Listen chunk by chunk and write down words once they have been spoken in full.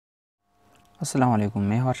السلام علیکم،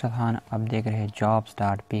 میں ارشد خان. آپ دیکھ رہے ہیں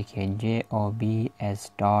jobs.pk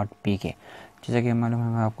jobs.pk. جیسا کہ معلوم ہے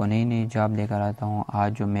میں آپ کو نئی جاب لے کر آتا ہوں.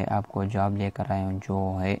 آج جو میں آپ کو جاب لے کر آیا ہوں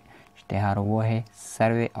جو ہے اشتہار وہ ہے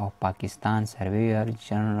survey of Pakistan surveyor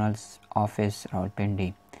general office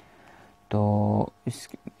Rawalpindi. تو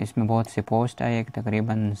اس میں بہت سے پوسٹ آئے،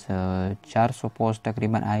 تقریباً 400 پوسٹ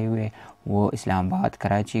تقریباً آئے ہوئے. وہ اسلام آباد،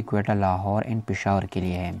 کراچی، کوئٹہ، لاہور اینڈ پشاور کے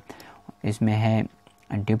لیے ہے. اس میں ہے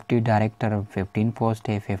ڈپٹی ڈائریکٹر 15 پوسٹ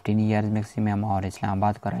ہے، 15 ایئرز میکسیمم، اور اسلام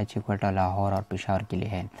آباد، کراچی، کوئٹہ، لاہور اور پشاور کے لیے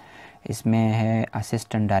ہے. اس میں ہے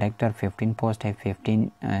اسسٹنٹ ڈائریکٹر 15 پوسٹ ہے،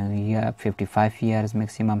 55 ایئرز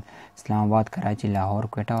میکسیمم، اسلام آباد، کراچی، لاہور،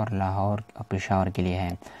 کوئٹہ اور لاہور اور پشاور کے لیے ہے.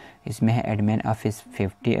 اس میں ہے ایڈمن آفس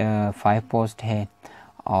 55 پوسٹ ہے،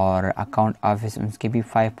 اور اکاؤنٹ آفس اس کے بھی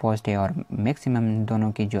 5 پوسٹ ہے، اور میکسیمم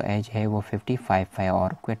دونوں کی جو ایج ہے وہ 55 ہے،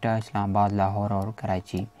 اور کوئٹہ، اسلام آباد، لاہور اور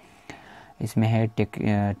کراچی. اس میں ہے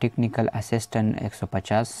ٹیکنیکل اسسٹنٹ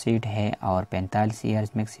 150 سیٹ ہے اور 45 ایئرز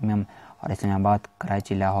میکسیمم، اور اسلام آباد،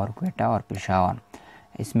 کراچی، لاہور، کوئٹہ اور پشاور.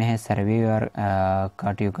 اس میں ہے سرویئر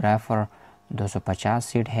کارٹوگرافر 250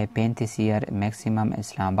 سیٹ ہے، 35 ایئر میکسیمم،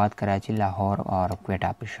 اسلام آباد، کراچی، لاہور اور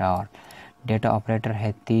کوئٹہ، پشاور. ڈیٹا آپریٹر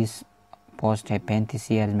ہے 30 پوسٹ ہے، 35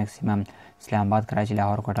 ایئرز میکسیمم، اسلام آباد، کراچی،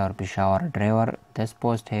 لاہور، کوئٹہ اور پشاور. ڈرائیور 10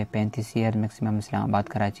 پوسٹ ہے، 35 ایئر میکسیمم، اسلام آباد،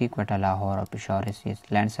 کراچی، کوئٹہ، لاہور اور پشاور.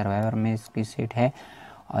 لینڈ سروائیور میں اس کی سیٹ ہے،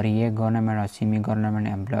 اور یہ گورنمنٹ اور semi government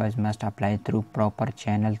employees must apply through proper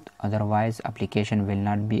channel, otherwise application will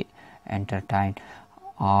not be entertained.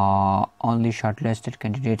 Only shortlisted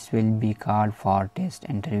candidates will be called for test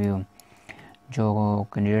interview. جو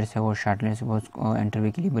کینڈیڈیٹس ہیں وہ شارٹ لسٹ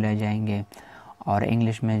انٹرویو کے لیے بلائے جائیں گے. اور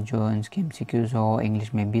انگلش میں جو ان کی MCQs ہو،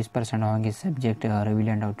 انگلش میں 20% ہوں گے. سبجیکٹ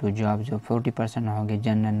ریلیونٹ ٹو جاب جو 40% ہوں گے.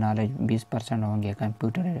 جنرل نالج 20% ہوں گے.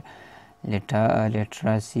 کمپیوٹر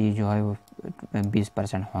لٹریسی جو ہے وہ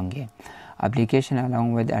 20% ہوں گے. Application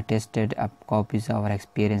along with attested copies of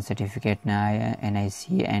experience certificate,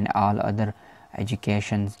 NIC and all other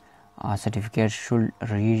education certificates should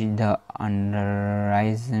reach the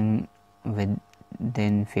underwriting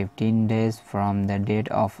within 15 days from the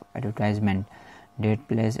date of advertisement. Date,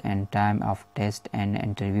 place and time of test and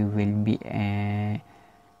interview will be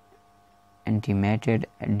intimated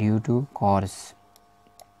due course.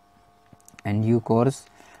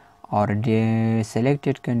 Or the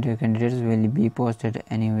selected candidates will be posted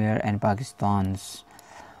anywhere in Pakistan.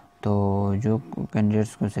 تو جو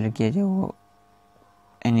candidates کو select کیا جائے وہ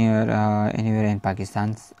anywhere in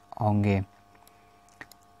Pakistan ہوں گے،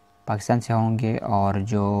 پاکستان سے ہوں گے. اور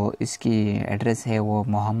جو اس کی ایڈریس ہے وہ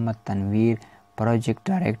محمد تنویر، پروجیکٹ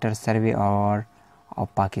ڈائریکٹر سروے اور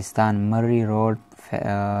پاکستان، مری روڈ،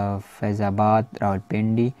 فیض آباد،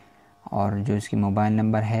 راولپنڈی. اور جو اس کی موبائل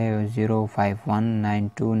نمبر ہے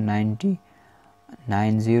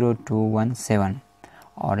 05192909217.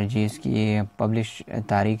 اور جی اس کی پبلش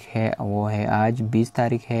تاریخ ہے وہ ہے آج 20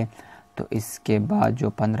 تاریخ ہے. تو اس کے بعد جو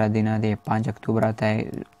 15 دن آتے 5 اکتوبر آتا ہے،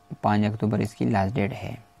 5 اکتوبر اس کی لاسٹ ڈیٹ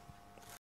ہے.